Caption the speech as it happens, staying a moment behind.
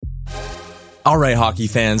All right, hockey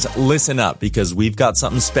fans, listen up because we've got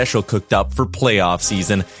something special cooked up for playoff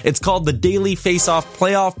season. It's called the Daily Face-Off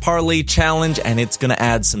Playoff Parlay Challenge, and it's going to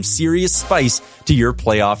add some serious spice to your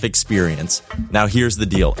playoff experience. Now, here's the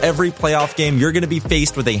deal. Every playoff game, you're going to be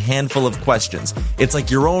faced with a handful of questions. It's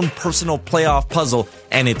like your own personal playoff puzzle,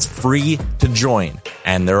 and it's free to join.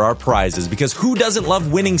 And there are prizes, because who doesn't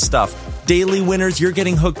love winning stuff? Daily winners, you're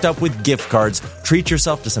getting hooked up with gift cards. Treat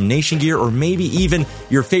yourself to some Nation gear or maybe even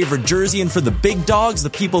your favorite jersey. And for the big dogs, the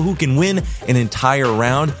people who can win an entire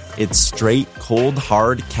round, it's straight, cold,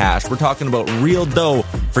 hard cash. We're talking about real dough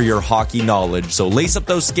for your hockey knowledge. So lace up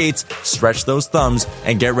those skates, stretch those thumbs,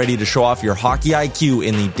 and get ready to show off your hockey IQ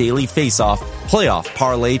in the Daily Face-Off Playoff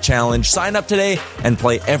Parlay Challenge. Sign up today and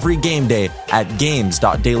play every game day at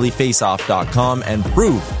games.dailyfaceoff.com and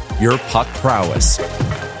prove your puck prowess.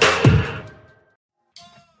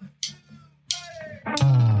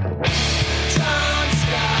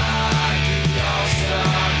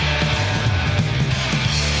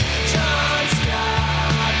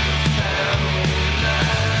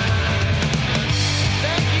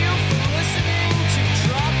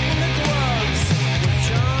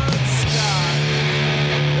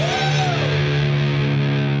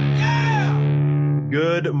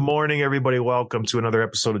 Good morning, everybody. Welcome to another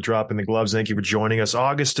episode of Dropping the Gloves. Thank you for joining us.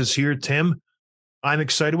 August is here. Tim, I'm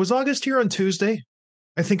excited. Was August here on Tuesday?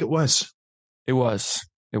 I think it was. It was.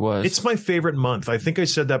 It's my favorite month. I think I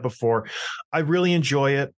said that before. I really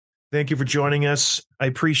enjoy it. Thank you for joining us. I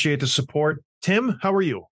appreciate the support. Tim, how are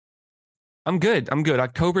you? I'm good.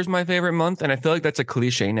 October's my favorite month, and I feel like that's a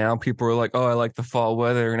cliche now. People are like, oh, I like the fall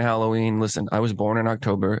weather and Halloween. Listen, I was born in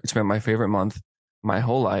October. It's been my favorite month my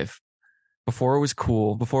whole life. Before it was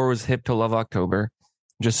cool, before it was hip to love October.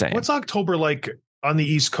 Just saying. What's October like on the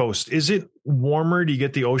East Coast? Is it warmer? Do you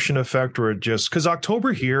get the ocean effect, or it just because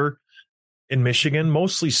October here in Michigan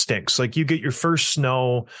mostly stinks? Like you get your first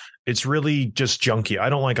snow. It's really just junky. I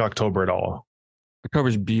don't like October at all.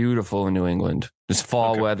 October's beautiful in New England. Just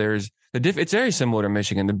fall weathers. It's very similar to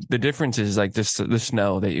Michigan. The difference is like the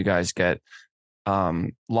snow that you guys get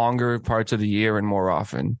longer parts of the year and more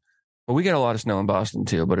often. But we get a lot of snow in Boston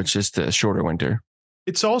too, but it's just a shorter winter.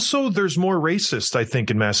 It's also, there's more racist, I think,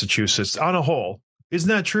 in Massachusetts on a whole. Isn't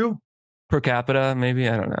that true? Per capita, maybe?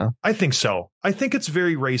 I don't know. I think so. I think it's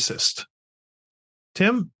very racist.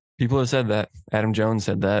 Tim? People have said that. Adam Jones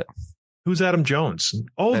said that. Who's Adam Jones?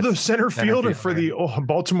 Oh, the center fielder for the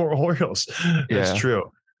Baltimore Orioles. That's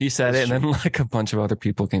true. He said it, and then like a bunch of other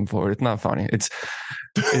people came forward. It's not funny. It's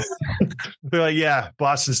They're like, yeah,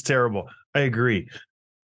 Boston's terrible. I agree.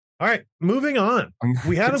 All right, moving on.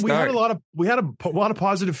 We had a lot of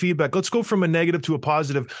positive feedback. Let's go from a negative to a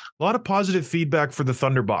positive. A lot of positive feedback for the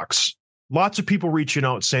Thunderbox. Lots of people reaching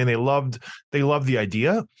out saying they loved the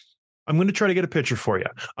idea. I'm going to try to get a picture for you.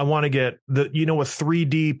 I want to get a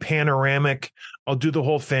 3D panoramic. I'll do the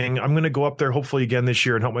whole thing. I'm going to go up there hopefully again this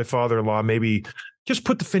year and help my father-in-law maybe just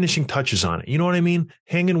put the finishing touches on it. You know what I mean?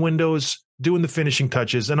 Hanging windows, doing the finishing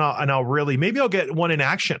touches, and I'll really maybe I'll get one in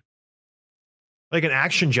action. Like an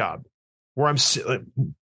action job where I'm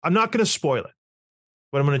not going to spoil it,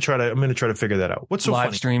 but I'm going to try to figure that out. What's so live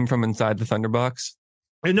funny? Stream from inside the Thunderbox?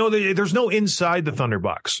 No, there's no inside the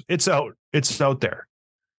Thunderbox. It's out there.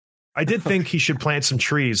 I did think he should plant some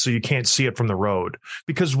trees so you can't see it from the road,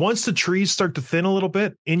 because once the trees start to thin a little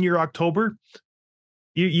bit in your October,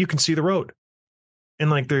 you can see the road. And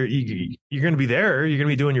like you're going to be there. You're going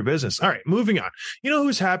to be doing your business. All right, moving on. You know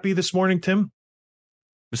who's happy this morning, Tim?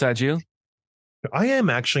 Besides you? I am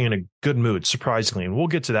actually in a good mood, surprisingly, and we'll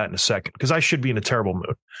get to that in a second because I should be in a terrible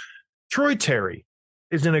mood. Troy Terry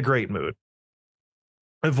is in a great mood.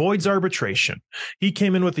 Avoids arbitration. He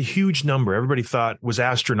came in with a huge number. Everybody thought was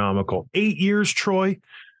astronomical. 8 years, Troy.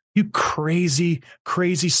 You crazy,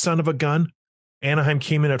 crazy son of a gun. Anaheim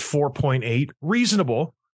came in at 4.8.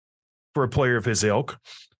 Reasonable for a player of his ilk.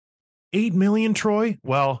 8 million, Troy?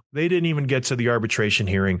 Well, they didn't even get to the arbitration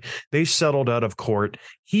hearing. They settled out of court.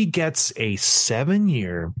 He gets a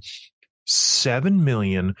 7-year,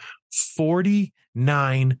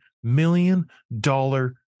 $7,049 million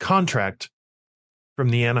contract from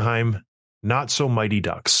the Anaheim not so mighty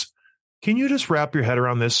Ducks. Can you just wrap your head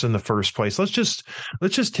around this in the first place? Let's just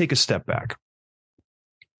take a step back.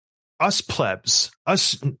 Us plebs,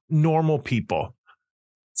 us normal people,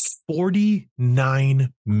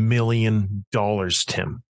 $49 million,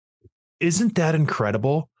 Tim. Isn't that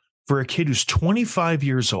incredible for a kid who's 25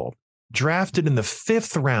 years old, drafted in the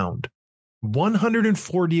 5th round,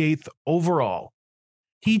 148th overall?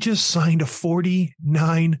 He just signed a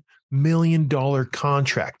 $49 million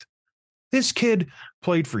contract. This kid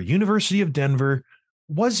played for University of Denver,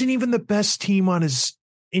 wasn't even the best team on his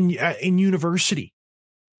in university.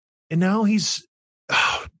 And now he's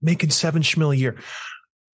making $7 schmil a year.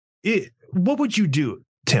 What would you do,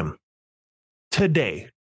 Tim, today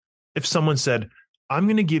if someone said, I'm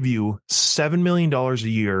going to give you $7 million a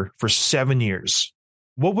year for 7 years?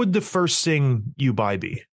 What would the first thing you buy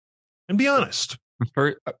be? And be honest.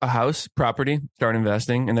 For a house, property, start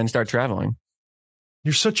investing, and then start traveling.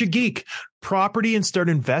 You're such a geek. Property and start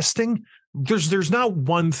investing. There's not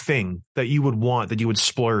one thing that you would want that you would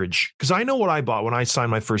splurge. Because I know what I bought when I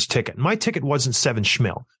signed my first ticket. My ticket wasn't $7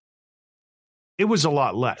 schmil. It was a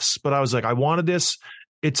lot less, but I was like, I wanted this.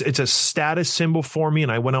 It's a status symbol for me,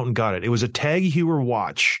 and I went out and got it. It was a TAG Heuer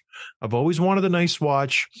watch. I've always wanted a nice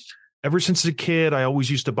watch. Ever since a kid, I always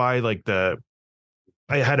used to buy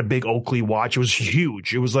I had a big Oakley watch. It was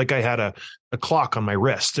huge. It was like I had a clock on my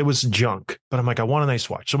wrist. It was junk, but I'm like, I want a nice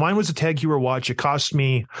watch. So mine was a TAG Heuer watch. It cost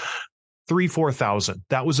me $4,000.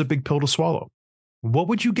 That was a big pill to swallow. What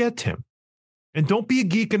would you get, Tim? And don't be a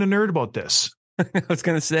geek and a nerd about this. I was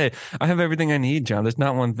going to say, I have everything I need, John. There's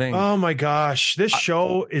not one thing. Oh my gosh. This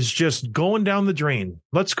show is just going down the drain.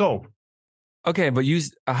 Let's go. Okay, but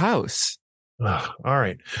use a house. All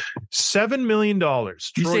right. $7 million.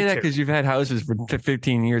 You say that because you've had houses for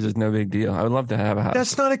 15 years. It's no big deal. I would love to have a house.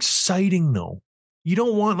 That's not exciting, though. You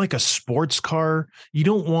don't want like a sports car. You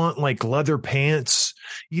don't want like leather pants.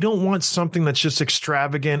 You don't want something that's just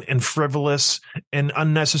extravagant and frivolous and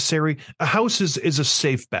unnecessary. A house is a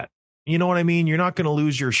safe bet. You know what I mean? You're not going to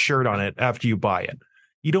lose your shirt on it after you buy it.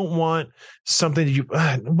 You don't want something that you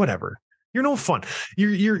whatever. You're no fun.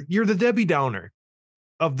 You're the Debbie Downer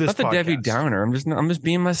of this. Not the podcast. Debbie Downer. I'm just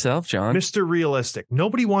being myself, John. Mr. Realistic.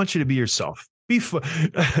 Nobody wants you to be yourself. Be fun.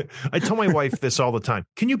 I tell my wife this all the time.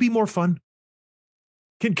 Can you be more fun?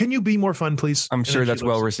 Can you be more fun, please? I'm sure that's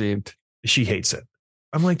well received. She hates it.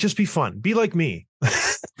 I'm like, just be fun. Be like me.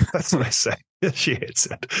 That's what I say. She hates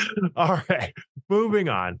it. All right. Moving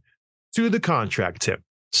on to the contract, Tim.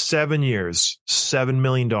 7 years, $7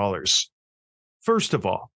 million. First of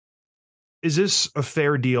all, is this a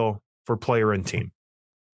fair deal for player and team?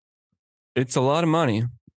 It's a lot of money.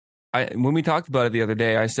 When we talked about it the other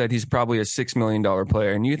day, I said he's probably a $6 million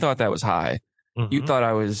player, and you thought that was high. Mm-hmm. You thought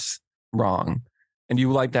I was wrong. And you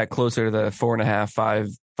like that closer to the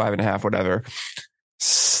 4.5, 5.5, whatever.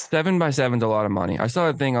 7 by 7 is a lot of money. I saw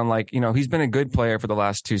a thing on he's been a good player for the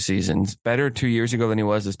last 2 seasons, better 2 years ago than he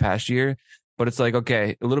was this past year. But it's like,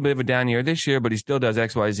 okay, a little bit of a down year this year, but he still does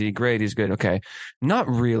XYZ. Great. He's good. Okay. Not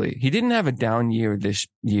really. He didn't have a down year this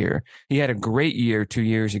year. He had a great year 2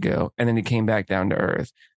 years ago, and then he came back down to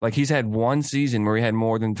earth. Like he's had one season where he had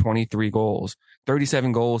more than 23 goals,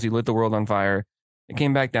 37 goals. He lit the world on fire. It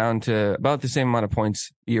came back down to about the same amount of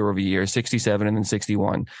points year over year, 67 and then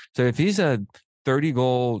 61. So if he's a 30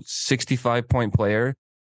 goal, 65 point player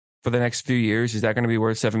for the next few years, is that going to be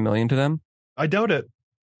worth $7 million to them? I doubt it.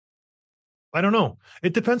 I don't know.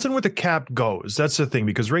 It depends on where the cap goes. That's the thing,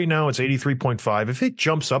 because right now it's 83.5. If it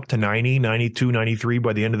jumps up to 90, 92, 93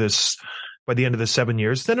 by the end of the 7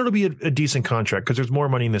 years, then it'll be a decent contract because there's more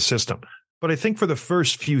money in the system. But I think for the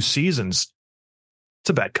first few seasons, it's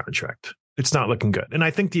a bad contract. It's not looking good. And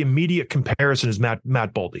I think the immediate comparison is Matt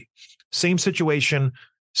Boldy. Same situation,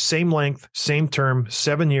 same length, same term,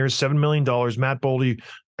 7 years, $7 million. Matt Boldy,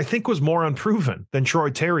 I think, was more unproven than Troy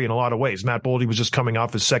Terry in a lot of ways. Matt Boldy was just coming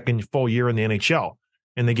off his second full year in the NHL,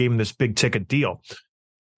 and they gave him this big ticket deal.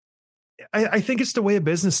 I think it's the way of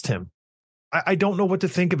business, Tim. I don't know what to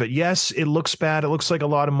think of it. Yes, it looks bad. It looks like a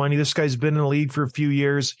lot of money. This guy's been in the league for a few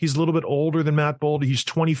years. He's a little bit older than Matt Boldy. He's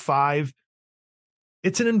 25.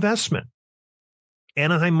 It's an investment.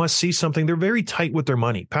 Anaheim must see something. They're very tight with their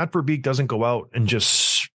money. Pat Verbeek doesn't go out and just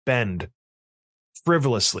spend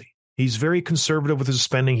frivolously. He's very conservative with his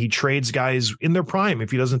spending. He trades guys in their prime if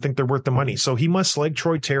he doesn't think they're worth the money. So he must like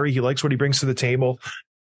Troy Terry. He likes what he brings to the table.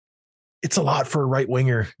 It's a lot for a right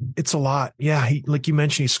winger. It's a lot. Yeah, like you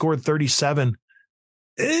mentioned, he scored 37.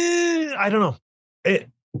 I don't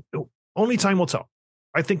know. Only time will tell.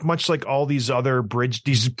 I think much like all these other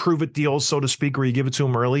these prove it deals, so to speak, where you give it to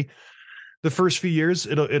him early, the first few years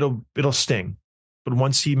it'll sting. But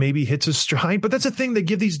once he maybe hits his stride, but that's the thing. They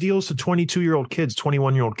give these deals to 22-year-old kids,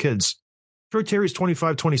 21-year-old kids. Troy Terry's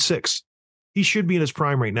 25, 26. He should be in his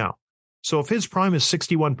prime right now. So if his prime is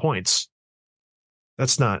 61 points,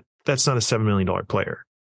 that's not a $7 million player.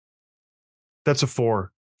 That's a $4-5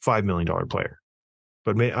 million player.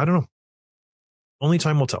 But I don't know. Only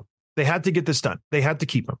time will tell. They had to get this done. They had to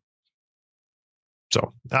keep him.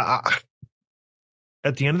 So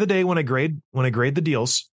at the end of the day, when I grade the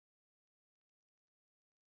deals,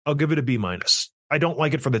 I'll give it a B-. I don't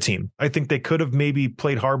like it for the team. I think they could have maybe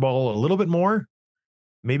played hardball a little bit more.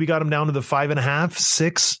 Maybe got him down to the 5.5,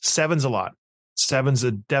 6, 7's a lot. 7's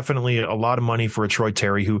definitely a lot of money for a Troy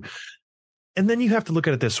Terry who, and then you have to look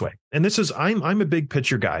at it this way. And this is, I'm a big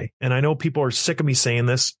pitcher guy, and I know people are sick of me saying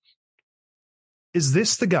this. Is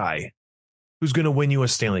this the guy who's going to win you a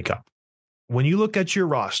Stanley Cup? When you look at your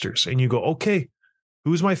rosters and you go, okay,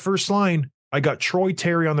 who's my first line? I got Troy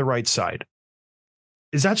Terry on the right side.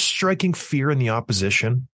 Is that striking fear in the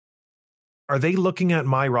opposition? Are they looking at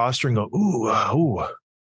my roster and go, ooh,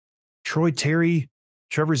 Troy Terry,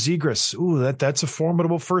 Trevor Zegras, ooh, that's a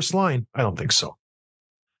formidable first line? I don't think so.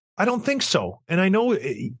 And I know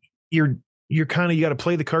you're kind of, you got to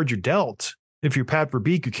play the card you're dealt. If you're Pat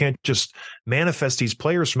Verbeek, you can't just manifest these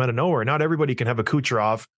players from out of nowhere. Not everybody can have a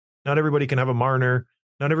Kucherov. Not everybody can have a Marner.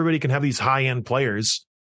 Not everybody can have these high-end players.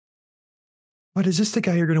 But is this the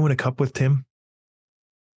guy you're going to win a cup with, Tim?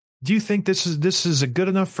 Do you think this is a good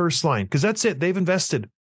enough first line? Because that's it. They've invested.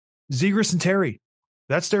 Zegras and Terry.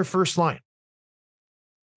 That's their first line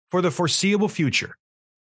for the foreseeable future.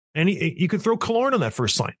 And you could throw Killorn on that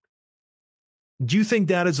first line. Do you think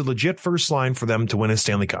that is a legit first line for them to win a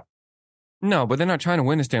Stanley Cup? No, but they're not trying to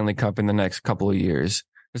win a Stanley Cup in the next couple of years.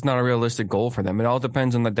 It's not a realistic goal for them. It all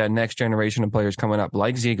depends on that next generation of players coming up,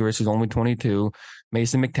 like Zegras, who's only 22,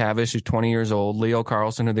 Mason McTavish, who's 20 years old, Leo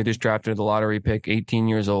Carlsson, who they just drafted the lottery pick, 18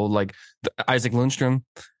 years old, like Isaac Lundstrom,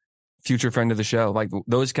 future friend of the show. Like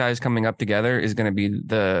those guys coming up together is going to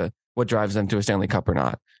be what drives them to a Stanley Cup or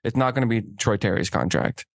not. It's not going to be Troy Terry's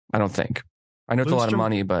contract, I don't think. I know it's a lot of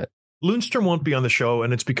money, but Lundstrom won't be on the show,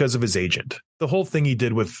 and it's because of his agent. The whole thing he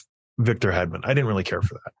did with Victor Hedman, I didn't really care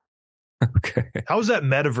for that. Okay. How's that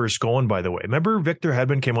metaverse going, by the way? Remember Victor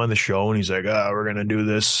Hedman came on the show and he's like, we're going to do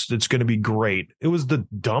this. It's going to be great. It was the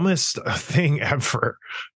dumbest thing ever.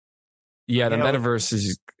 Yeah, the metaverse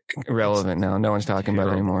is irrelevant now. No one's talking about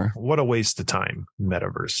it anymore. What a waste of time,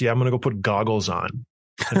 metaverse. Yeah, I'm going to go put goggles on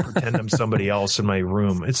and pretend I'm somebody else in my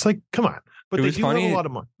room. It's like, come on. But they do have a lot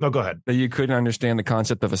of money. No, go ahead. That you couldn't understand the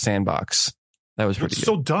concept of a sandbox. That was pretty good.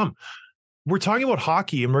 So dumb. We're talking about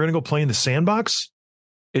hockey and we're going to go play in the sandbox?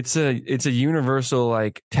 It's a universal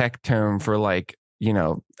like tech term for like,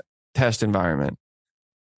 test environment.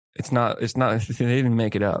 It's not they didn't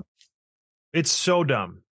make it up. It's so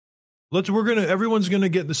dumb. Everyone's gonna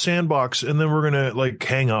get in the sandbox and then we're gonna like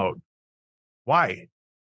hang out. Why?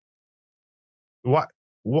 What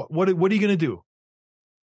are you gonna do?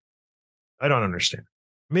 I don't understand.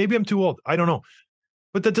 Maybe I'm too old. I don't know.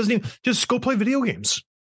 But that doesn't even, just go play video games.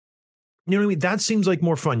 You know what I mean? That seems like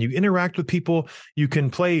more fun. You interact with people. You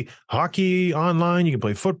can play hockey online. You can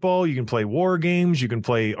play football. You can play war games. You can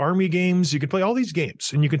play army games. You can play all these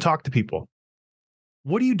games and you can talk to people.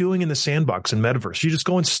 What are you doing in the sandbox and metaverse? You just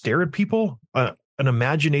go and stare at people? An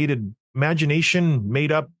imagination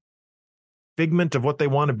made up figment of what they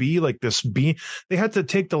want to be, like this being. They had to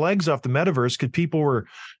take the legs off the metaverse because people were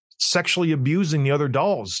sexually abusing the other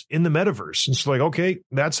dolls in the metaverse. It's like, okay,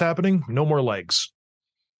 that's happening. No more legs.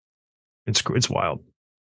 It's wild.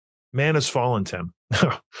 Man has fallen, Tim.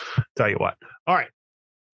 Tell you what. All right.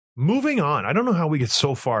 Moving on. I don't know how we get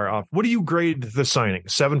so far off. What do you grade the signing?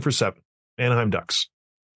 7 for 7. Anaheim Ducks.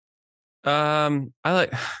 I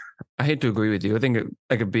hate to agree with you. I think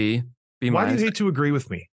I could be Why do you hate to agree with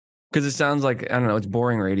me? Because it sounds like, I don't know, it's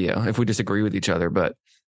boring radio if we disagree with each other, but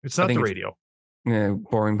it's not the radio.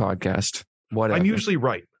 Boring podcast. Whatever. I'm usually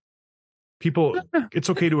right. People, it's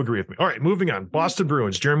okay to agree with me. All right, moving on. Boston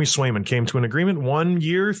Bruins, Jeremy Swayman came to an agreement. 1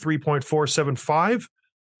 year, 3.475.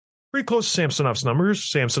 Pretty close to Samsonov's numbers.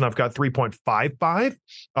 Samsonov got 3.55.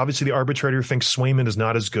 Obviously, the arbitrator thinks Swayman is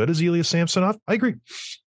not as good as Ilya Samsonov. I agree.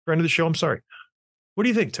 Friend of the show, I'm sorry. What do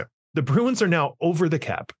you think, Tim? The Bruins are now over the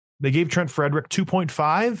cap. They gave Trent Frederick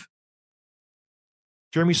 2.5.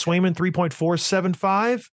 Jeremy Swayman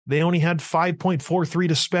 3.475. They only had 5.43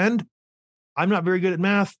 to spend. I'm not very good at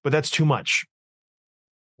math, but that's too much.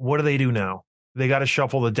 What do they do now? They got to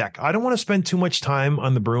shuffle the deck. I don't want to spend too much time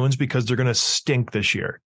on the Bruins because they're going to stink this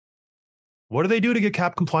year. What do they do to get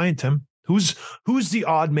cap compliant, Tim? Who's the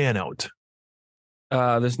odd man out?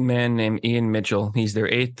 This man named Ian Mitchell. He's their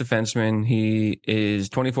 8th defenseman. He is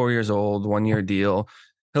 24 years old, 1 year deal.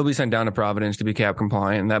 He'll be sent down to Providence to be cap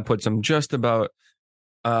compliant, and that puts him just about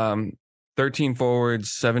 13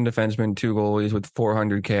 forwards, 7 defensemen, 2 goalies with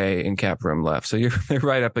 $400K in cap room left. So they're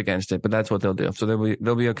right up against it, but that's what they'll do. So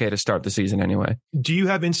they'll be okay to start the season anyway. Do you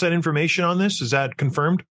have inside information on this? Is that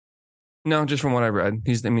confirmed? No, just from what I read.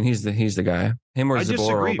 He's the guy. Him or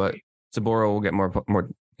Zaboro, but Zaboro will get more.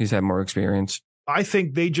 He's had more experience. I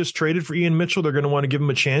think they just traded for Ian Mitchell. They're going to want to give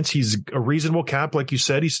him a chance. He's a reasonable cap, like you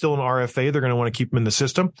said. He's still an RFA. They're going to want to keep him in the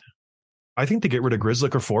system. I think they get rid of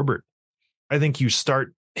Grzelcyk or Forbort. I think you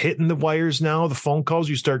start hitting the wires now, the phone calls.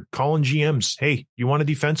 You start calling GMs. Hey, you want a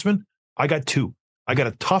defenseman? I got 2. I got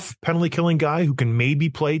a tough penalty killing guy who can maybe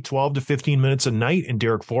play 12 to 15 minutes a night in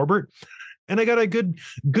Derek Forbort. And I got a good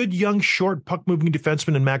young, short puck moving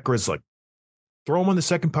defenseman in Matt Grzelcyk. Throw him on the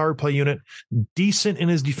second power play unit, decent in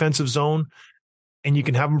his defensive zone, and you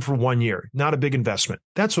can have him for 1 year. Not a big investment.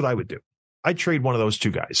 That's what I would do. I'd trade one of those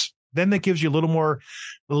 2 guys. Then that gives you a little more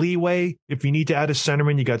leeway. If you need to add a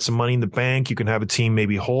centerman, you got some money in the bank. You can have a team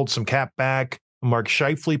maybe hold some cap back. Mark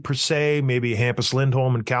Scheifele per se, maybe Hampus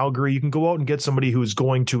Lindholm in Calgary. You can go out and get somebody who's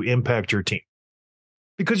going to impact your team,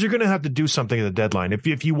 because you're going to have to do something at the deadline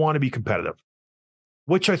if you want to be competitive,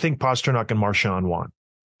 which I think Pastrnak and Marchand want.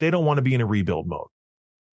 They don't want to be in a rebuild mode,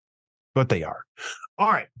 but they are. All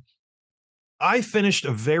right. I finished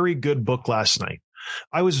a very good book last night.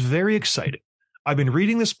 I was very excited. I've been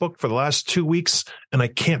reading this book for the last 2 weeks and I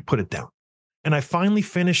can't put it down. And I finally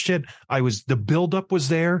finished it. The buildup was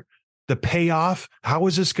there. The payoff, how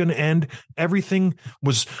is this going to end? Everything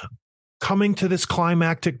was coming to this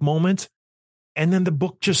climactic moment. And then the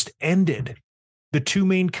book just ended. The 2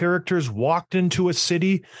 main characters walked into a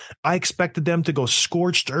city. I expected them to go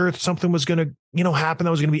scorched earth. Something was going to, happen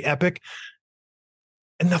that was going to be epic.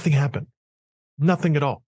 And nothing happened. Nothing at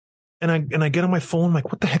all. And I get on my phone, I'm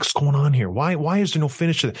like, what the heck's going on here? Why is there no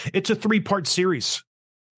finish to it? It's a 3-part series.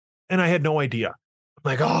 And I had no idea. I'm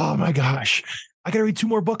like, oh my gosh, I got to read 2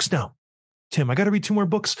 more books now. Tim, I got to read 2 more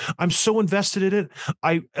books. I'm so invested in it.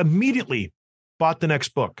 I immediately bought the next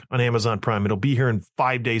book on Amazon Prime. It'll be here in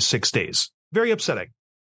 5 days, 6 days. Very upsetting.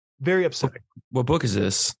 Very upsetting. What book is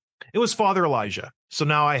this? It was Father Elijah. So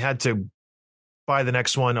now I had to buy the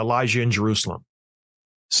next one, Elijah in Jerusalem.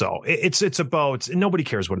 So it's about, nobody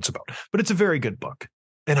cares what it's about, but it's a very good book.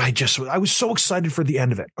 And I was so excited for the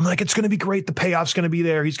end of it. I'm like, it's going to be great. The payoff's going to be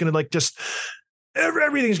there. He's going to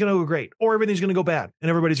everything's going to go great, or everything's going to go bad and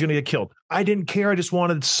everybody's going to get killed. I didn't care. I just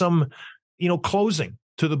wanted some, closing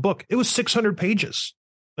to the book. It was 600 pages.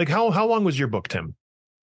 Like how long was your book, Tim?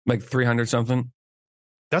 Like 300 something.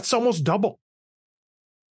 That's almost double.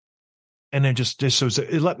 And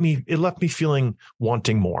it left me feeling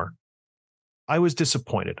wanting more. I was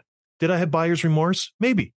disappointed. Did I have buyer's remorse?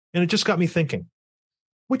 Maybe. And it just got me thinking,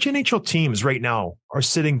 which NHL teams right now are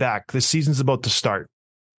sitting back? The season's about to start.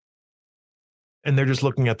 And they're just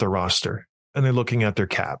looking at their roster and they're looking at their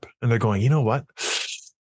cap and they're going, you know what?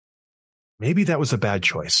 Maybe that was a bad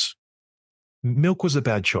choice. Milk was a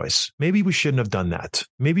bad choice. Maybe we shouldn't have done that.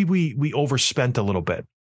 Maybe we overspent a little bit.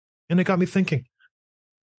 And it got me thinking,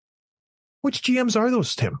 which GMs are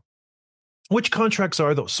those, Tim? Which contracts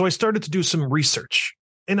are those? So I started to do some research,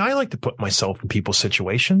 and I like to put myself in people's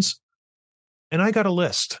situations. And I got a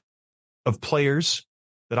list of players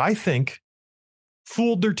that I think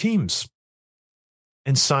fooled their teams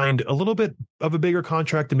and signed a little bit of a bigger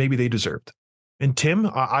contract than maybe they deserved. And Tim,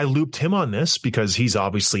 I looped him on this because he's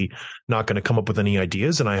obviously not going to come up with any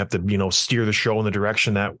ideas, and I have to, steer the show in the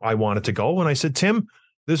direction that I want it to go. And I said, Tim,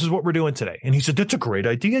 this is what we're doing today. And he said, that's a great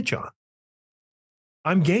idea, John.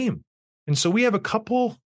 I'm game. And so we have a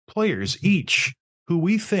couple players each who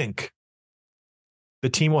we think the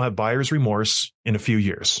team will have buyer's remorse in a few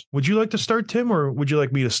years. Would you like to start, Tim, or would you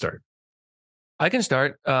like me to start? I can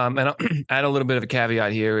start. And I'll add a little bit of a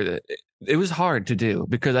caveat here. It was hard to do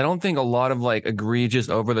because I don't think a lot of egregious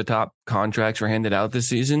over the top contracts were handed out this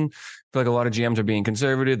season. I feel like a lot of GMs are being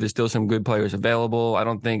conservative. There's still some good players available. I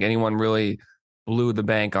don't think anyone really blew the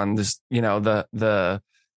bank on this, the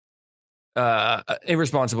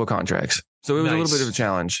irresponsible contracts. So it was a little bit of a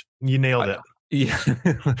challenge. You nailed it. Yeah.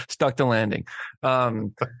 Stuck the landing.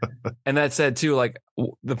 And that said too,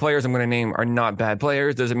 the players I'm going to name are not bad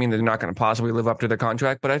players. Doesn't mean they're not going to possibly live up to their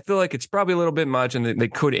contract, but I feel like it's probably a little bit much and they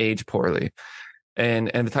could age poorly. And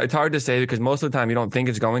it's hard to say because most of the time you don't think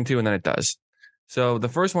it's going to, and then it does. So the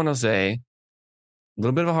first one I'll say, a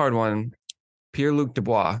little bit of a hard one, Pierre-Luc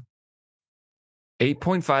Dubois,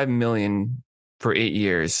 $8.5 million for 8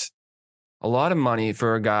 years. A lot of money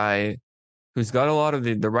for a guy who's got a lot of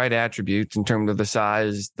the right attributes in terms of the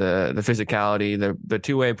size, the physicality, the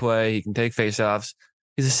two-way play. He can take faceoffs.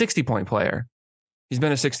 He's a 60-point player. He's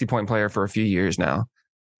been a 60-point player for a few years now.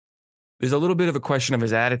 There's a little bit of a question of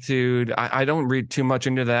his attitude. I don't read too much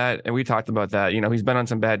into that. And we talked about that. He's been on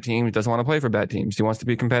some bad teams. He doesn't want to play for bad teams. He wants to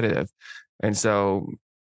be competitive. And so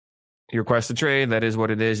he requests a trade. That is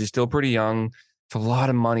what it is. He's still pretty young. It's a lot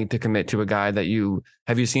of money to commit to a guy that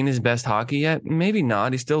have you seen his best hockey yet? Maybe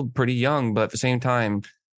not. He's still pretty young, but at the same time,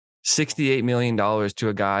 $68 million to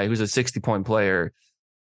a guy who's a 60-point player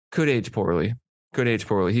could age poorly.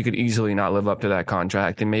 He could easily not live up to that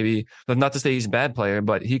contract. And maybe, not to say he's a bad player,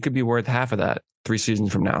 but he could be worth half of that 3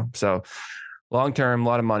 seasons from now. So long term, a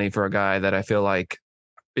lot of money for a guy that I feel like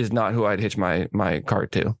is not who I'd hitch my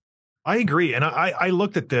cart to. I agree. And I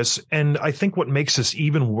looked at this, and I think what makes this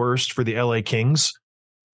even worse for the LA Kings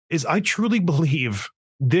is I truly believe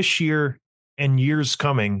this year and years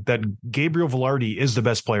coming that Gabriel Vilardi is the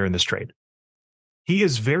best player in this trade. He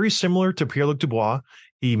is very similar to Pierre-Luc Dubois.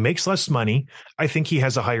 He makes less money. I think he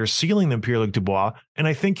has a higher ceiling than Pierre-Luc Dubois. And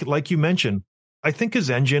I think, like you mentioned, I think his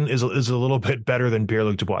engine is a little bit better than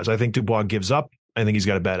Pierre-Luc Dubois. I think Dubois gives up. I think he's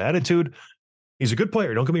got a bad attitude. He's a good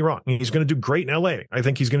player. Don't get me wrong. He's going to do great in LA. I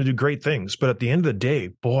think he's going to do great things. But at the end of the day,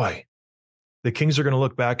 boy, the Kings are going to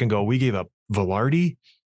look back and go, we gave up Vilardi,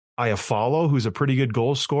 Iafallo, who's a pretty good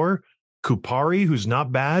goal scorer, Kupari, who's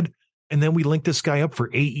not bad. And then we linked this guy up for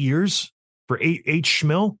 8 years for eight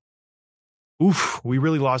Schmil. Oof, we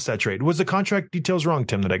really lost that trade. Was the contract details wrong,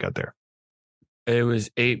 Tim, that I got there? It was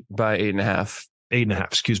 8 by 8.5. 8.5,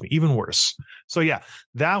 excuse me, even worse. So yeah,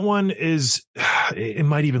 that one is, it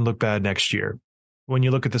might even look bad next year when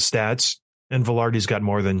you look at the stats and Vilardi's got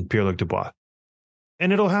more than Pierre-Luc Dubois.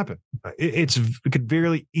 And it'll happen. It could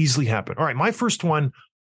very easily happen. All right, my first one,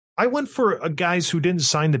 I went for guys who didn't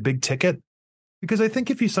sign the big ticket because I think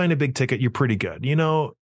if you sign a big ticket, you're pretty good. You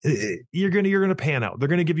know, you're gonna pan out. They're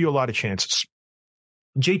gonna give you a lot of chances.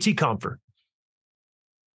 JT Compher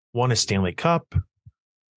won a Stanley Cup.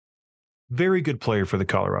 Very good player for the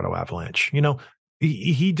Colorado Avalanche. You know,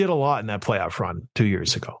 he did a lot in that playoff run 2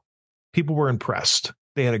 years ago. People were impressed.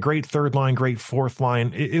 They had a great third line, great fourth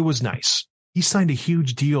line. It was nice. He signed a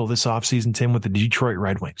huge deal this offseason, Tim, with the Detroit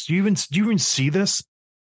Red Wings. Do you even see this?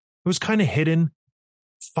 It was kind of hidden.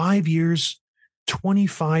 5 years,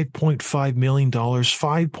 $25.5 million,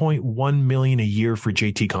 $5.1 million a year for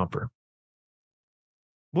JT Compher.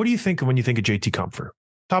 What do you think when you think of JT Compher?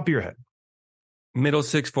 Top of your head. Middle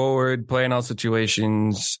six forward, playing all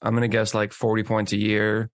situations. I'm going to guess like 40 points a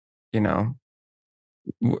year, you know.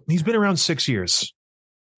 He's been around 6 years.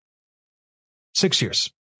 6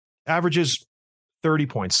 years. Averages 30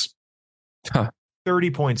 points.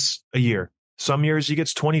 30 points a year. Some years he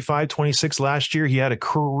gets 25, 26. Last year he had a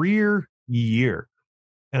career year.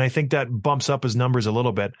 And I think that bumps up his numbers a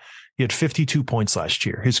little bit. He had 52 points last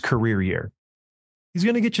year, his career year. He's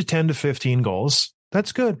going to get you 10 to 15 goals.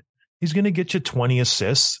 That's good. He's going to get you 20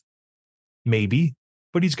 assists, maybe,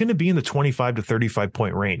 but he's going to be in the 25 to 35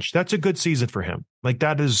 point range. That's a good season for him. Like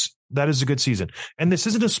that is a good season. And this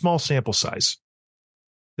isn't a small sample size.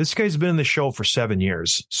 This guy's been in the show for 7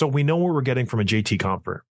 years. So we know what we're getting from a JT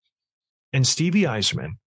Compher. And Stevie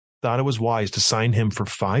Yzerman thought it was wise to sign him for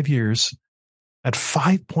 5 years at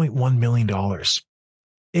 $5.1 million.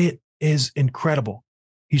 It is incredible.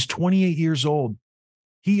 He's 28 years old.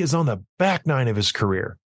 He is on the back nine of his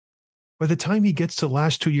career. By the time he gets to the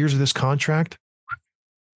last 2 years of this contract,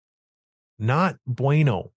 not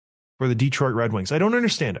bueno for the Detroit Red Wings. I don't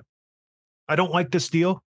understand it. I don't like this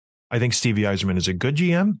deal. I think Stevie Yzerman is a good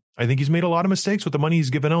GM. I think he's made a lot of mistakes with the money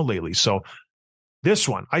he's given out lately. So this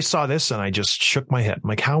one, I saw this and I just shook my head. I'm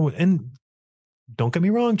like, how? And don't get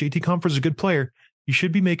me wrong, JT Compher is a good player. He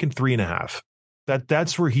should be making 3.5.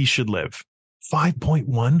 That's where he should live.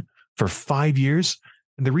 5.1 for 5 years.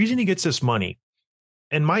 And the reason he gets this money,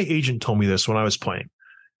 and my agent told me this when I was playing,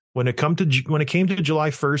 when it came to July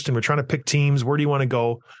 1st and we're trying to pick teams, where do you want to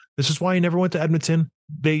go? This is why I never went to Edmonton.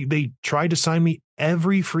 They tried to sign me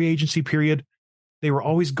every free agency period. They were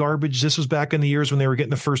always garbage. This was back in the years when they were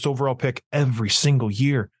getting the first overall pick every single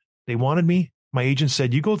year. They wanted me. My agent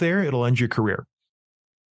said, you go there, it'll end your career.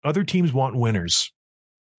 Other teams want winners.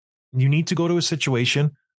 You need to go to a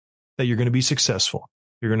situation that you're going to be successful.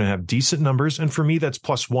 You're going to have decent numbers. And for me, that's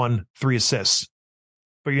 +1, 3 assists.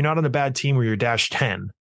 But you're not on a bad team where you're -10.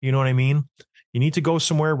 You know what I mean? You need to go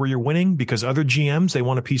somewhere where you're winning because other GMs, they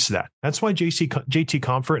want a piece of that. That's why JT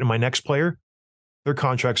Compher and my next player, their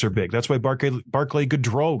contracts are big. That's why Barclay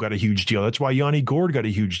Goodrow got a huge deal. That's why Yanni Gourde got a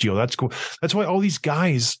huge deal. That's cool. That's why all these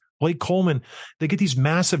guys, Blake Coleman, they get these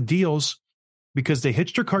massive deals because they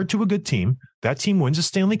hitched their card to a good team. That team wins a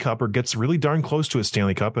Stanley Cup or gets really darn close to a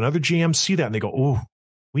Stanley Cup. And other GMs see that and they go, oh,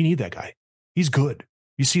 we need that guy. He's good.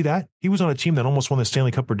 You see that? He was on a team that almost won the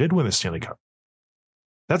Stanley Cup or did win the Stanley Cup.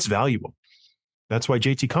 That's valuable. That's why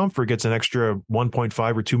JT Compher gets an extra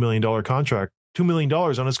 $1.5 or $2 million contract, $2 million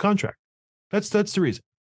on his contract. That's the reason.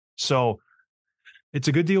 So it's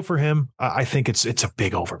a good deal for him. I think it's a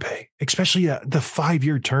big overpay, especially the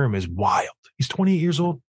 5-year term is wild. He's 28 years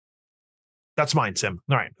old. That's mine, Tim.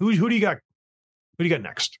 All right. Who do you got? Who do you got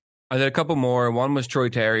next? I did a couple more. One was Troy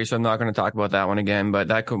Terry, so I'm not going to talk about that one again, but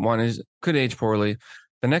that could age poorly.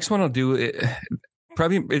 The next one I'll do,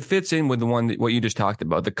 it fits in with the one what you just talked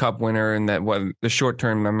about, the Cup winner and the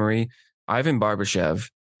short-term memory. Ivan Barbashev.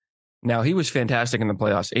 Now, he was fantastic in the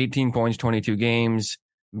playoffs. 18 points, 22 games.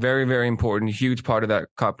 Very, very important. Huge part of that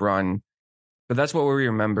cup run. But that's what we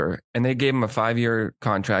remember. And they gave him a 5-year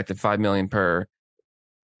contract at $5 million per.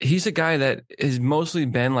 He's a guy that has mostly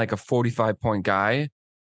been like a 45-point guy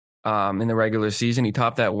in the regular season. He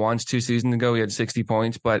topped that once 2 seasons ago. He had 60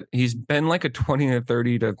 points, but he's been like a 20 to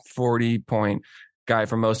 30 to 40-point guy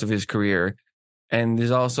for most of his career. And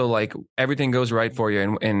there's also like everything goes right for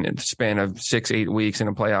you in the span of 6-8 weeks in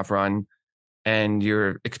a playoff run. And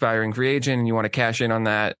you're expiring free agent and you want to cash in on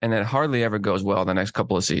that. And it hardly ever goes well the next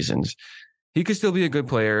couple of seasons. He could still be a good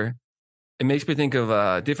player. It makes me think of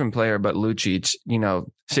a different player, but Lucic,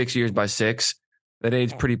 6 years by 6, that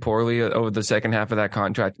aged pretty poorly over the second half of that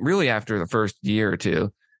contract, really after the first year or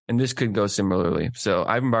two. And this could go similarly. So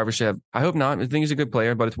Ivan Barbashev, I hope not. I think he's a good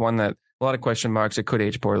player, but it's one that a lot of question marks. It could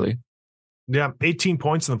age poorly. Yeah, 18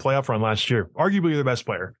 points in the playoff run last year. Arguably the best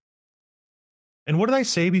player. And what did I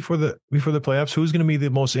say before the playoffs? Who's going to be the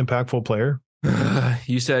most impactful player?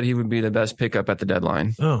 You said he would be the best pickup at the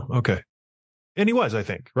deadline. Oh, okay. And he was, I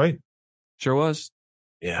think, right? Sure was.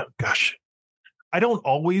 Yeah, gosh. I don't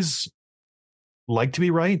always like to be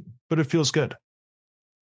right, but it feels good.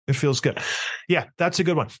 It feels good. Yeah, that's a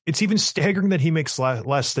good one. It's even staggering that he makes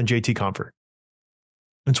less than JT Compher.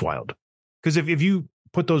 It's wild. Because if you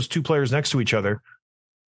put those two players next to each other,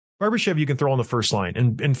 Barbashev you can throw on the first line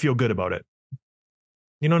and feel good about it.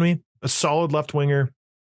 You know what I mean? A solid left winger,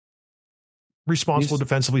 responsible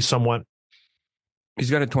defensively somewhat. He's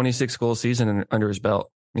got a 26-goal season under his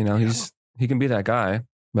belt. He can be that guy,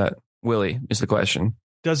 but will he is the question.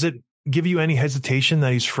 Does it give you any hesitation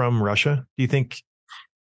that he's from Russia? Do you think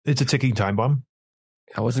it's a ticking time bomb?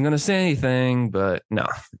 I wasn't going to say anything, but no.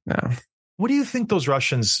 What do you think those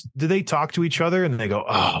Russians, do they talk to each other and they go,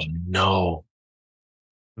 oh, no,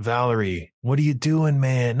 Valerie, what are you doing,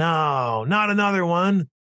 man? No, not another one.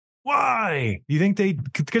 Why? You think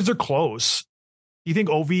because they're close. You think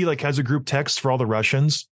Ovi has a group text for all the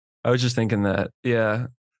Russians? I was just thinking that. Yeah.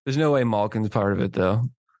 There's no way Malkin's part of it, though.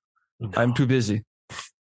 No. I'm too busy.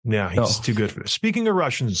 Yeah, he's too good for this. Speaking of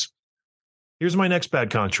Russians, here's my next bad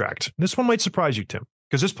contract. This one might surprise you, Tim,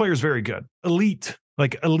 because this player is very good. Elite.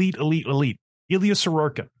 Elite. Ilya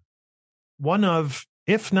Sorokin. One of,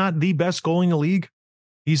 if not the best goalie in the league.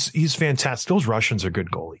 He's fantastic. Those Russians are good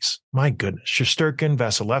goalies. My goodness. Shesterkin,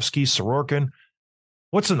 Vasilevsky, Sorokin.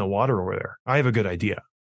 What's in the water over there? I have a good idea.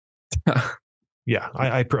 Yeah,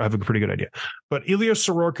 I have a pretty good idea. But Ilya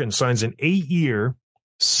Sorokin signs an 8-year,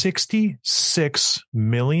 $66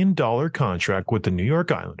 million contract with the New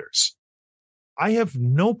York Islanders. I have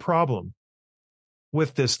no problem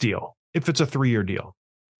with this deal if it's a 3-year deal.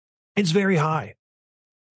 It's very high,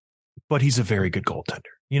 but he's a very good goaltender.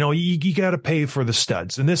 You got to pay for the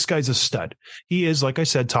studs, and this guy's a stud. He is, like I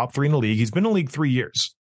said, top 3 in the league. He's been in the league 3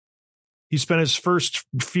 years. He spent his first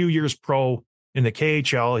few years pro in the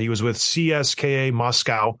KHL. He was with CSKA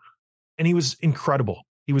Moscow, and he was incredible.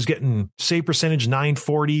 He was getting save percentage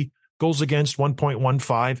 940, goals against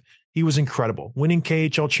 1.15. He was incredible, winning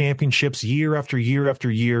KHL championships year after year after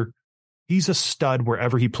year. He's a stud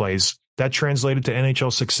wherever he plays. That translated to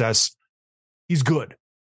NHL success. He's good.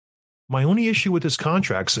 My only issue with his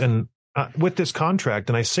contracts and with this contract,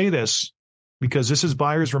 and I say this because this is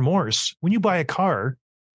buyer's remorse. When you buy a car,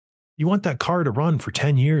 you want that car to run for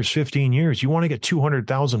 10 years, 15 years. You want to get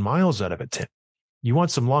 200,000 miles out of it, Tim. You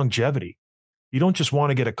want some longevity. You don't just want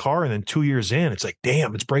to get a car and then 2 years in, it's like,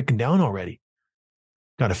 damn, it's breaking down already.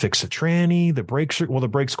 Got to fix the tranny. The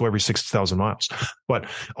brakes go every 60,000 miles. But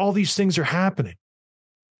all these things are happening.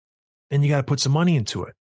 And you got to put some money into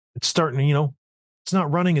it. It's starting, it's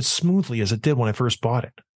not running as smoothly as it did when I first bought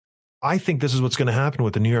it. I think this is what's going to happen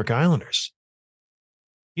with the New York Islanders.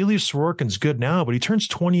 Ilya Sorokin's good now, but he turns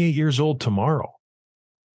 28 years old tomorrow.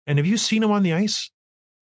 And have you seen him on the ice?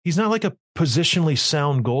 He's not like a positionally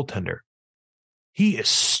sound goaltender. He is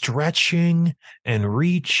stretching and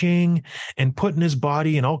reaching and putting his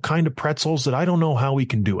body in all kind of pretzels that I don't know how he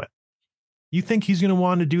can do it. You think he's going to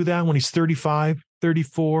want to do that when he's 35,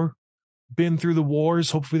 34, been through the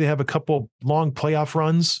wars? Hopefully they have a couple long playoff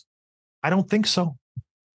runs. I don't think so.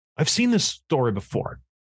 I've seen this story before.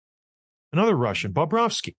 Another Russian,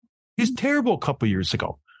 Bobrovsky. He's terrible a couple years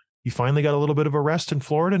ago. He finally got a little bit of a rest in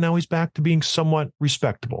Florida. Now he's back to being somewhat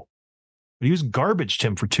respectable. But he was garbage,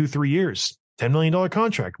 Tim, for 2-3 years. $10 million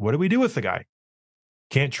contract. What do we do with the guy?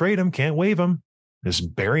 Can't trade him. Can't waive him.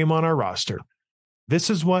 Just bury him on our roster. This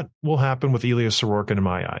is what will happen with Ilya Sorokin in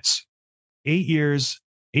my eyes. 8 years,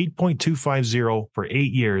 8.250 for 8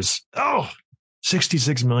 years. Oh,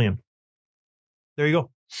 $66 million. There you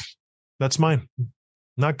go. That's mine.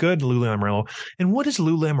 Not good, Lou Lamoriello. And what is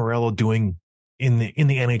Lou Lamoriello doing in the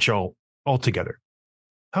NHL altogether.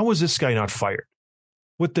 How was this guy not fired?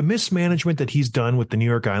 With the mismanagement that he's done with the New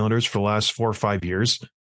York Islanders for the last 4 or 5 years,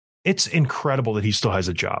 it's incredible that he still has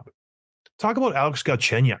a job. Talk about Alex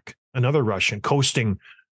Galchenyuk, another Russian, coasting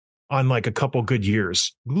on like a couple good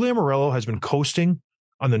years. Lou Lamoriello has been coasting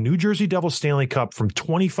on the New Jersey Devils Stanley Cup from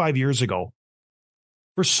 25 years ago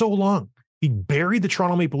for so long. He buried the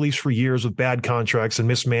Toronto Maple Leafs for years with bad contracts and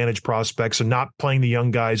mismanaged prospects and not playing the young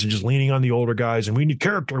guys and just leaning on the older guys. And we need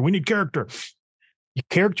character. We need character. You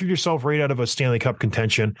charactered yourself right out of a Stanley Cup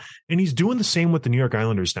contention. And he's doing the same with the New York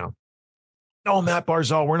Islanders now. Oh, Matt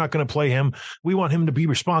Barzal, we're not going to play him. We want him to be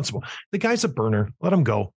responsible. The guy's a burner. Let him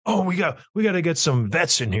go. Oh, we got to get some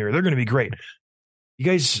vets in here. They're going to be great. You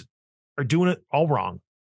guys are doing it all wrong.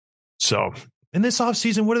 So in this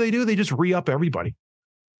offseason, what do? They just re-up everybody.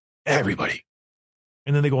 Everybody.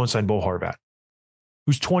 And then they go and sign Bo Horvat,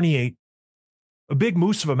 who's 28. A big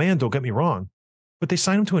moose of a man, don't get me wrong. But they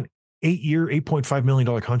signed him to an 8-year, $8.5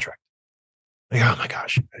 million contract. Like, oh my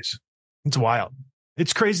gosh, guys. It's wild.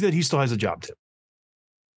 It's crazy that he still has a job, too.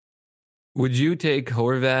 Would you take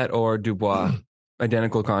Horvat or Dubois?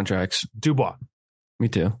 Identical contracts. Dubois. Me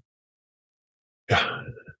too. Yeah.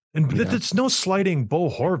 And it's no slighting Bo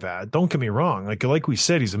Horvat. Don't get me wrong. Like we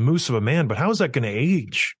said, he's a moose of a man, but how is that going to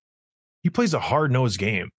age? He plays a hard-nosed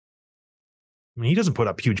game. I mean, he doesn't put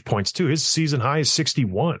up huge points, too. His season high is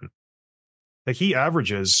 61. Like, he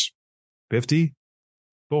averages 50,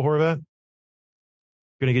 Bo Horvat.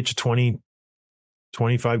 Going to get you 20,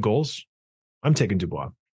 25 goals. I'm taking Dubois.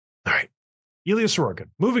 All right. Ilya Sorokin.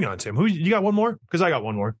 Moving on, Tim. Who you got one more? Because I got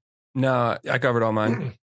one more. No, I covered all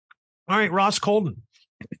mine. All right, Ross Colton.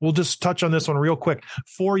 We'll just touch on this one real quick.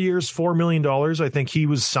 4 years, $4 million. I think he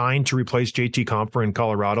was signed to replace JT Compher in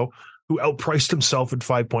Colorado, who outpriced himself at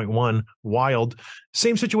 5.1. Wild.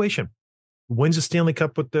 Same situation. Wins a Stanley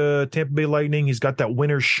Cup with the Tampa Bay Lightning. He's got that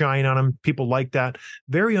winner's shine on him. People like that.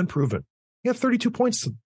 Very unproven. He had 32 points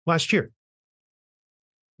last year.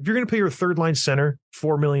 If you're going to pay your third line center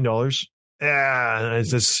 $4 million,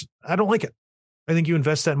 I don't like it. I think you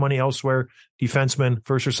invest that money elsewhere. Defenseman,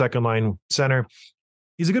 first or second line center.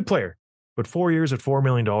 He's a good player, but 4 years at $4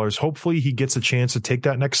 million. Hopefully he gets a chance to take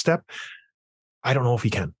that next step. I don't know if he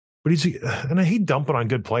can, but and I hate dumping on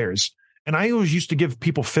good players. And I always used to give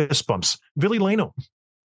people fist bumps. Ville Leino,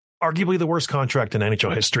 arguably the worst contract in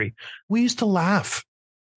NHL history. We used to laugh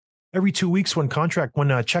every 2 weeks when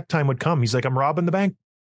check time would come. He's like, I'm robbing the bank.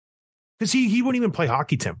 Because he wouldn't even play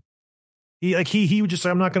hockey, Tim. He would just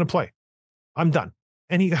say, I'm not going to play. I'm done.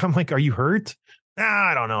 And I'm like, are you hurt?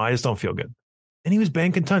 I don't know. I just don't feel good. And he was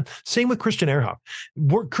banking ton. Same with Christian Ehrhoff.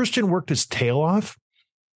 Christian worked his tail off,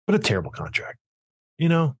 but a terrible contract. You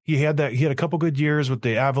know, he had a couple good years with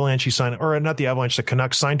the Avalanche. He signed, or not the Avalanche, the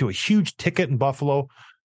Canucks signed to a huge ticket in Buffalo.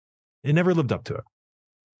 It never lived up to it.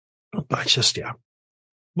 But just, yeah.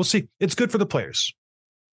 We'll see. It's good for the players.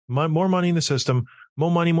 More money in the system,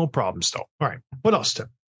 more money, more problems, though. All right. What else, Tim?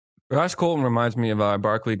 Ross Colton reminds me of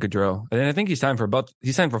Barclay Goodrow. And I think he signed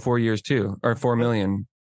for 4 years too, or $4 million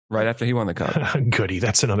right after he won the cup. Goody.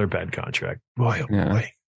 That's another bad contract. Boy,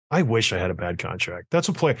 boy. I wish I had a bad contract. That's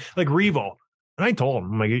what play like Revo. And I told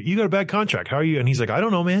him, I'm like, you got a bad contract. How are you? And he's like, I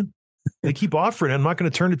don't know, man. They keep offering it. I'm not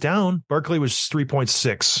going to turn it down. Barclay was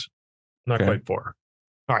 3.6, not quite 4.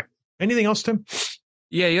 All right. Anything else, Tim?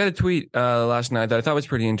 Yeah, you had a tweet last night that I thought was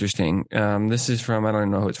pretty interesting. This is from, I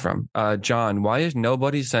don't know who it's from. John, why is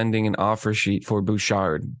nobody sending an offer sheet for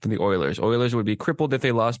Bouchard for the Oilers? Oilers would be crippled if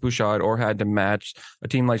they lost Bouchard or had to match. A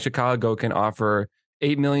team like Chicago can offer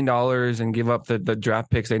 $8 million and give up the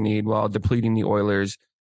draft picks they need while depleting the Oilers.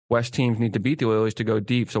 West teams need to beat the Oilers to go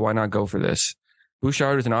deep, so why not go for this?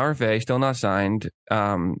 Bouchard is an RFA, still not signed. They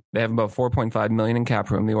have about $4.5 million in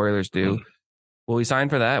cap room, the Oilers do. Will he sign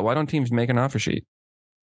for that? Why don't teams make an offer sheet?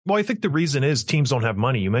 Well, I think the reason is teams don't have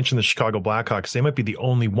money. You mentioned the Chicago Blackhawks. They might be the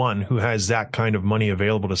only one who has that kind of money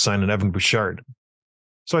available to sign an Evan Bouchard.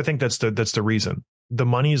 So I think that's the reason. The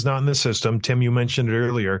money is not in the system. Tim, you mentioned it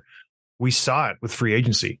earlier. We saw it with free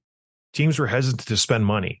agency. Teams were hesitant to spend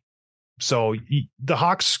money. So the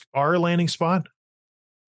Hawks are a landing spot.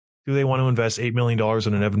 Do they want to invest $8 million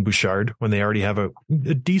in an Evan Bouchard when they already have a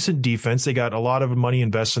decent defense? They got a lot of money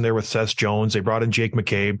invested in there with Seth Jones. They brought in Jake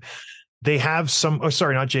McCabe. They have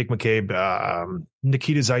not Jake McCabe,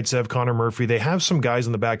 Nikita Zaitsev, Connor Murphy. They have some guys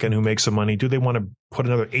on the back end who make some money. Do they want to put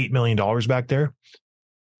another $8 million back there?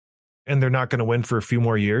 And they're not going to win for a few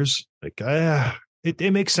more years? Like,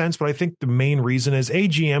 it makes sense, but I think the main reason is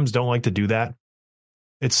GMs don't like to do that.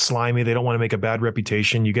 It's slimy. They don't want to make a bad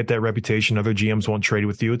reputation. You get that reputation, other GMs won't trade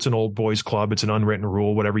with you. It's an old boys club. It's an unwritten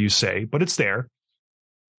rule, whatever you say, but it's there.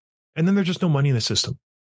 And then there's just no money in the system.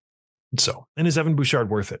 So, and is Evan Bouchard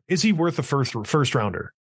worth it? Is he worth a first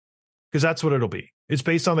rounder? Because that's what it'll be. It's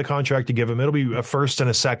based on the contract you give him. It'll be a first and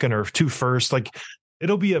a second or 2 firsts. Like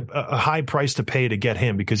it'll be a high price to pay to get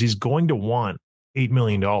him because he's going to want $8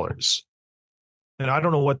 million. And I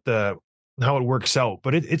don't know how it works out,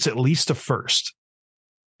 but it's at least a first.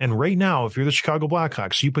 And right now, if you're the Chicago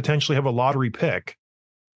Blackhawks, you potentially have a lottery pick.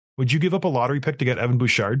 Would you give up a lottery pick to get Evan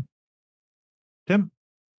Bouchard? Tim?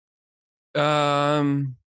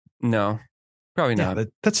 No, probably not.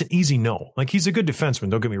 That's an easy no. Like he's a good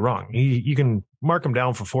defenseman. Don't get me wrong. You can mark him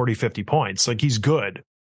down for 40, 50 points. Like he's good.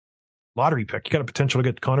 Lottery pick. You got a potential to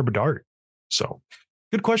get Connor Bedard. So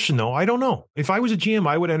good question though. I don't know. If I was a GM,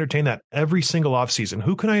 I would entertain that every single offseason.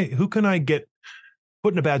 Who can I get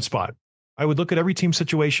put in a bad spot? I would look at every team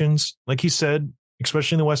situations. Like he said,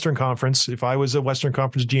 especially in the Western Conference. If I was a Western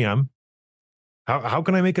Conference GM, how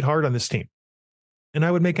can I make it hard on this team? And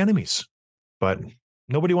I would make enemies. But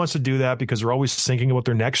nobody wants to do that because they're always thinking about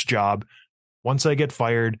their next job. Once I get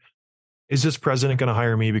fired, is this president going to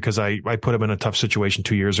hire me because I put him in a tough situation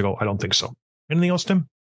 2 years ago? I don't think so. Anything else, Tim?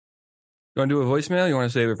 You want to do a voicemail? You want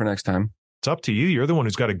to save it for next time? It's up to you. You're the one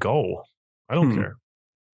who's got to go. I don't care.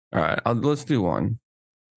 All right. Let's do one.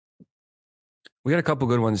 We got a couple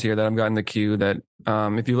good ones here that I've got in the queue that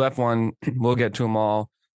if you left one, we'll get to them all.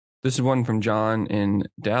 This is one from John in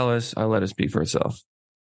Dallas. I'll let it speak for itself.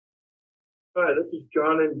 Hi, this is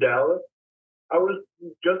John in Dallas. I was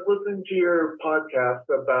just listening to your podcast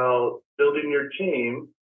about building your team,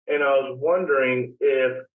 and I was wondering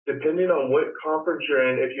if, depending on what conference you're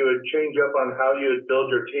in, if you would change up on how you would build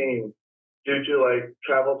your team due to like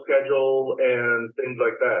travel schedule and things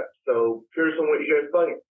like that. So curious on what you guys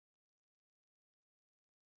think.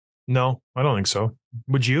 No, I don't think so.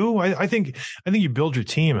 Would you? I think you build your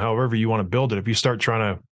team however you want to build it. If you start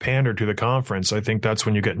trying to pander to the conference, I think that's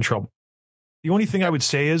when you get in trouble. The only thing I would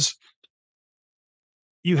say is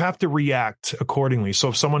you have to react accordingly. So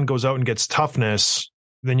if someone goes out and gets toughness,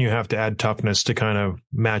 then you have to add toughness to kind of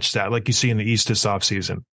match that. Like you see in the East this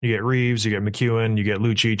offseason. You get Reeves, you get McEwen, you get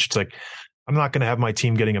Lucic. It's like, I'm not going to have my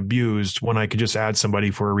team getting abused when I could just add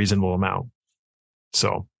somebody for a reasonable amount.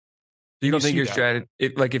 So you don't think your strategy,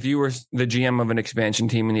 like if you were the GM of an expansion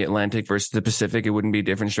team in the Atlantic versus the Pacific, it wouldn't be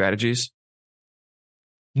different strategies?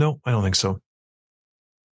 No, I don't think so.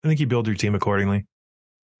 I think you build your team accordingly.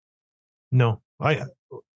 No,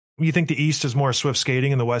 you think the East is more swift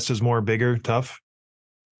skating and the West is more bigger, tough?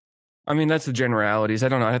 I mean, that's the generalities. I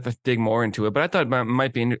don't know. I have to dig more into it, but I thought it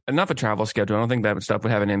might be enough a travel schedule. I don't think that stuff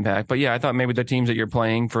would have an impact. But yeah, I thought maybe the teams that you're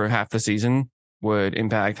playing for half the season would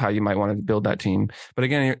impact how you might want to build that team. But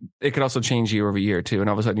again, it could also change year over year too. And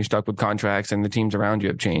all of a sudden you're stuck with contracts and the teams around you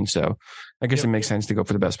have changed. So I guess it makes sense to go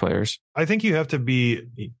for the best players. I think you have to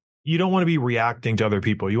you don't want to be reacting to other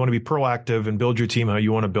people. You want to be proactive and build your team how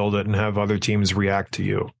you want to build it and have other teams react to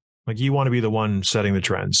you. Like you want to be the one setting the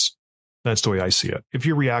trends. That's the way I see it. If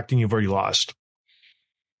you're reacting, you've already lost.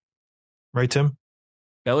 Right, Tim?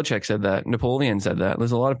 Belichick said that. Napoleon said that.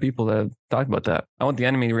 There's a lot of people that have talked about that. I want the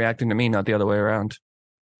enemy reacting to me, not the other way around.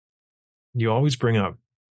 You always bring up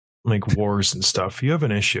like wars and stuff. You have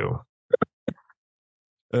an issue.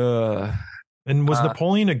 And was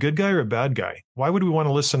Napoleon a good guy or a bad guy? Why would we want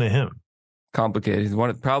to listen to him? Complicated. He's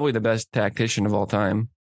probably the best tactician of all time.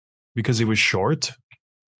 Because he was short?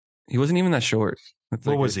 He wasn't even that short. That's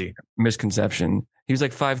what was he? Misconception. He was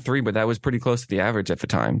like 5'3", but that was pretty close to the average at the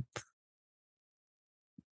time.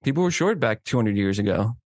 People were short back 200 years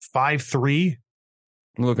ago. 5'3"?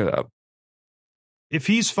 Look it up. If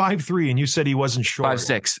he's 5'3" and you said he wasn't short.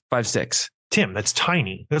 5'6". Tim, that's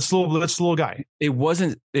tiny. That's the little guy. It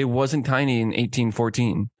wasn't tiny in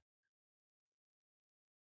 1814.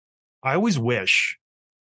 I always wish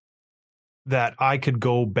that I could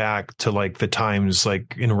go back to like the times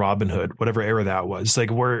like in Robin Hood, whatever era that was,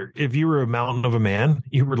 like where if you were a mountain of a man,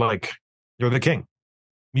 you were like, you're the king.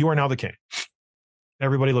 You are now the king.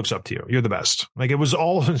 Everybody looks up to you. You're the best. Like it was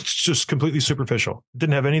all just completely superficial. It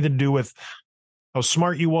didn't have anything to do with how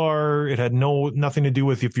smart you are. It had nothing to do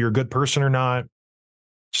with if you're a good person or not.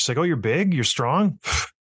 Just like, oh, you're big, you're strong.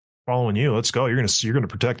 Following you. Let's go. You're gonna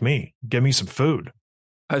protect me. Give me some food.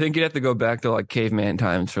 I think you'd have to go back to like caveman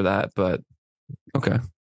times for that, but okay.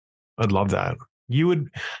 I'd love that. You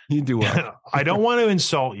do well. I don't want to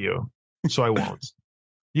insult you, so I won't.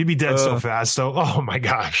 You'd be dead so fast, though. Oh my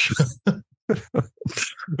gosh.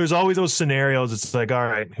 There's always those scenarios. It's like, all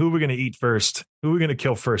right, who are we going to eat first? Who are we going to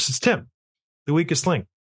kill first? It's Tim, the weakest link.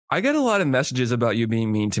 I get a lot of messages about you being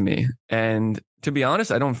mean to me, and to be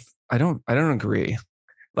honest, I don't agree.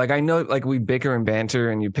 Like I know, like we bicker and banter,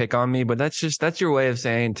 and you pick on me, but that's your way of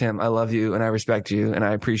saying, Tim, I love you and I respect you and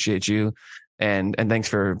I appreciate you, And thanks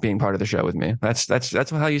for being part of the show with me. That's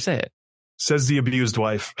how you say it. Says the abused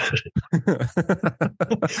wife.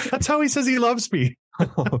 That's how he says he loves me.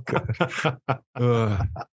 Oh, God.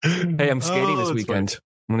 Hey, I'm skating this weekend. Funny.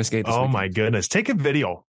 I'm going to skate this weekend. My goodness. Take a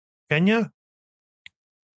video. Can you?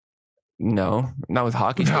 No, not with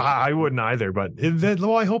hockey. I wouldn't either, but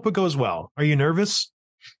I hope it goes well. Are you nervous?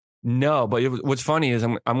 No, but what's funny is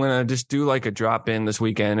I'm going to just do like a drop in this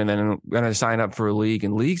weekend, and then I'm going to sign up for a league.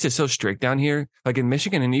 And leagues are so strict down here. Like in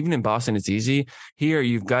Michigan and even in Boston, it's easy. Here,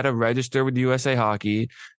 you've got to register with USA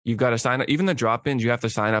Hockey. You've got to sign up. Even the drop ins, you have to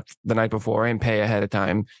sign up the night before and pay ahead of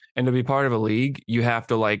time. And to be part of a league, you have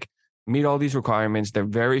to like meet all these requirements. They're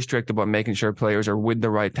very strict about making sure players are with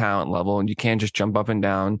the right talent level, and you can't just jump up and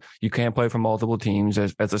down. You can't play for multiple teams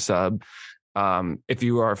as a sub. If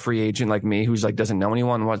you are a free agent like me, who's like doesn't know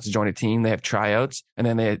anyone, wants to join a team, they have tryouts, and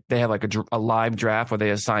then they have like a live draft where they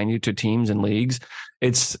assign you to teams and leagues.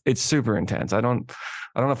 It's super intense. I don't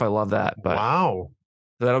know if I love that, but wow.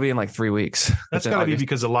 So that'll be in like 3 weeks. That's got to be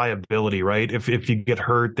because of liability, right? If you get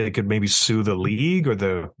hurt, they could maybe sue the league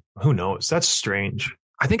or who knows. That's strange.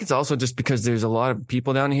 I think it's also just because there's a lot of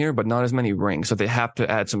people down here, but not as many rings, so they have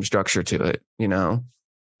to add some structure to it,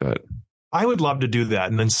 But I would love to do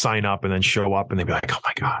that and then sign up and then show up and they'd be like, oh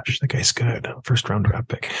my gosh, that guy's good. First round draft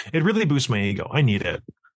pick. It really boosts my ego. I need it.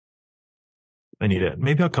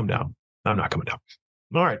 Maybe I'll come down. I'm not coming down.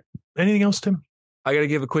 All right. Anything else, Tim? I got to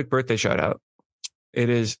give a quick birthday shout out. It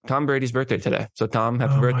is Tom Brady's birthday today. So Tom,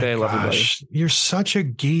 happy birthday. Love you, buddy. You're such a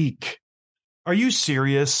geek. Are you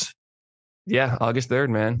serious? Yeah. August 3rd,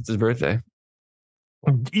 man. It's his birthday.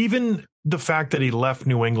 Even the fact that he left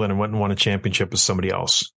New England and went and won a championship with somebody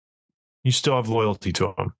else. You still have loyalty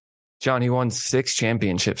to him. John, he won 6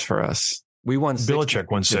 championships for us. We won 6.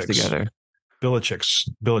 Belichick won 6 together.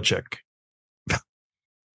 Belichick.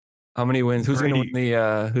 How many wins? Who's going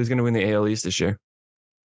to win the AL East this year?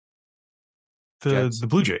 The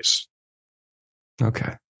Blue Jays.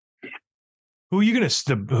 Okay. Who are you going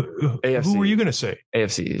to? Who were you going to say?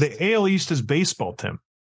 AFC East. The AL East is baseball, Tim.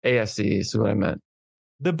 AFC East is what I meant.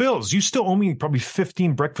 The Bills. You still owe me probably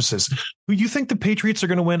 15 breakfasts. Who you think the Patriots are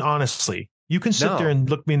going to win? Honestly, you can sit there and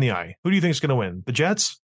look me in the eye. Who do you think is going to win? The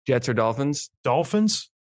Jets? Jets or Dolphins?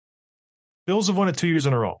 Dolphins. Bills have won it 2 years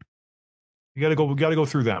in a row. We got to go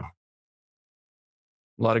through them.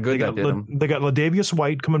 A lot of good. They got Ladavius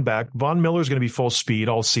White coming back. Von Miller's going to be full speed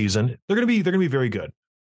all season. They're going to be very good.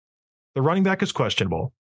 The running back is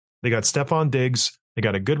questionable. They got Stephon Diggs. They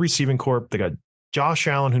got a good receiving corp. They got Josh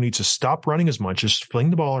Allen, who needs to stop running as much, just fling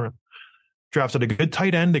the ball around. Drafted a good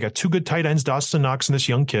tight end. They got 2 good tight ends, Dawson Knox and this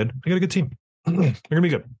young kid. They got a good team. They're going to be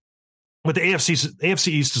good. But the AFC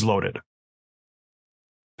East is loaded.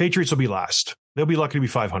 Patriots will be last. They'll be lucky to be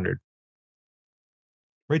 500.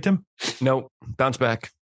 Right, Tim? Nope. Bounce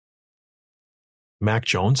back. Mac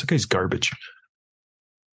Jones? That guy's garbage.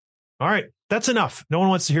 All right. That's enough. No one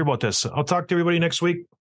wants to hear about this. I'll talk to everybody next week.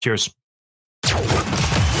 Cheers.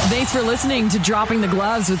 Thanks for listening to Dropping the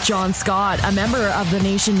Gloves with John Scott, a member of the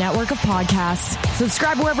Nation Network of Podcasts.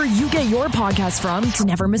 Subscribe wherever you get your podcasts from to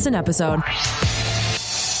never miss an episode.